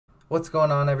What's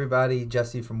going on, everybody?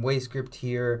 Jesse from WayScript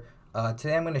here.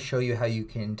 Today I'm going to show you how you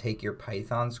can take your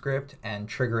Python script and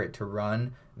trigger it to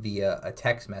run via a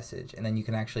text message, and then you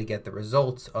can actually get the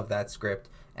results of that script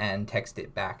and text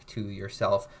it back to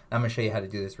yourself. And I'm going to show you how to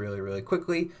do this really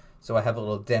quickly. So I have a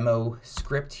little demo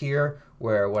script here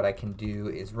where what I can do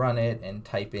is run it and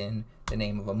type in the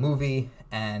name of a movie,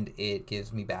 and it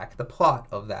gives me back the plot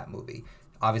of that movie.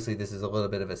 Obviously, this is a little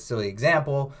bit of a silly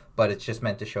example, but it's just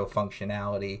meant to show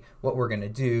functionality. What we're going to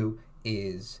do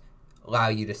is allow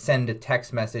you to send a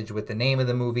text message with the name of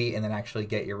the movie and then actually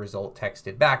get your result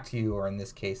texted back to you, or in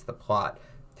this case, the plot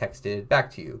texted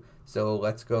back to you. So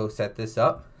let's go set this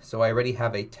up. So I already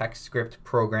have a text script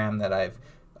program that I've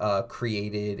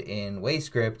created in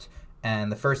WayScript,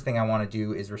 and the first thing I want to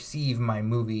do is receive my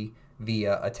movie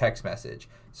via a text message.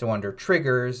 So under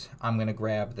triggers, I'm going to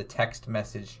grab the text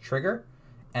message trigger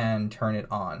and turn it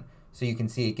on. So you can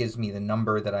see it gives me the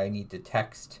number that I need to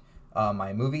text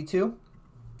my movie to,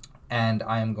 and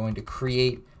I am going to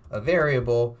create a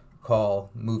variable called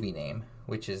movie name,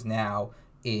 which is now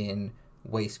in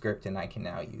WayScript and I can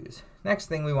now use. Next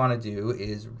thing we want to do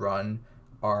is run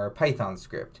our Python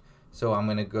script. So I'm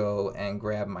going to go and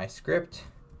grab my script,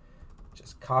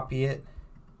 just copy it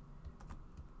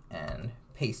and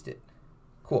paste it.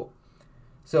 Cool.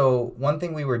 So one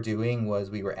thing we were doing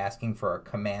was we were asking for a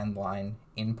command line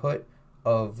input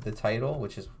of the title,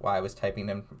 which is why I was typing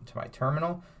them to my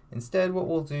terminal. Instead, what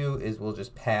we'll do is we'll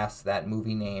just pass that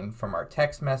movie name from our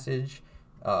text message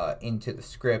into the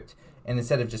script, and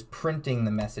instead of just printing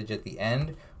the message at the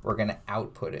end, we're going to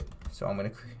output it. So I'm going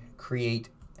to create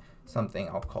something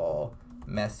I'll call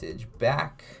message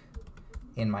back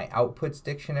in my outputs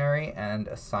dictionary and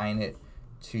assign it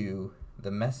to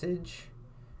the message.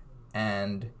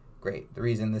 And great, the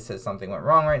reason this says something went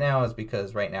wrong right now is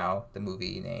because right now the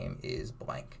movie name is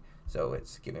blank. So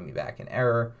it's giving me back an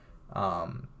error,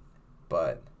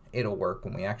 but it'll work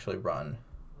when we actually run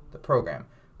the program.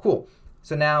 Cool.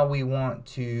 So now we want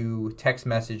to text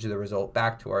message the result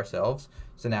back to ourselves.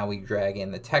 So now we drag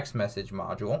in the text message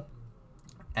module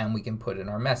and we can put in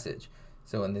our message.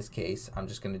 So in this case, I'm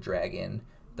just going to drag in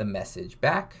the message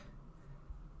back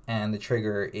and the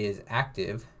trigger is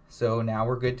active. So now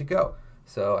we're good to go.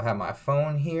 So I have my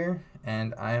phone here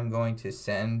and I am going to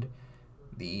send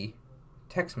the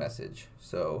text message.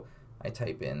 So I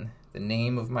type in the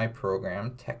name of my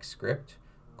program, text script,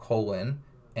 colon,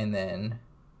 and then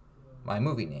my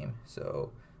movie name.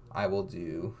 So I will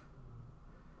do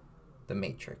The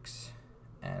Matrix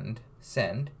and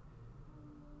send.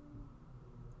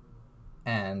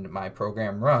 And my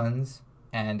program runs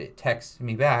and it texts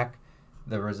me back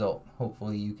the result.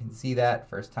 Hopefully you can see that.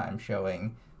 First time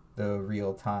showing the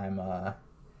real-time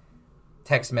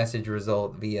text message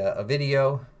result via a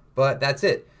video, but that's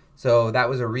it. So that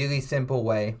was a really simple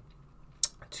way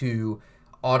to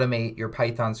automate your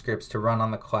Python scripts to run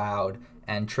on the cloud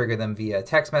and trigger them via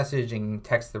text message and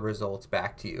text the results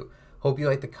back to you. Hope you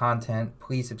like the content.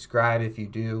 Please subscribe if you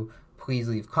do. Please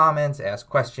leave comments, ask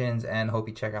questions, and hope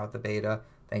you check out the beta.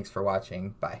 Thanks for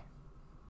watching. Bye.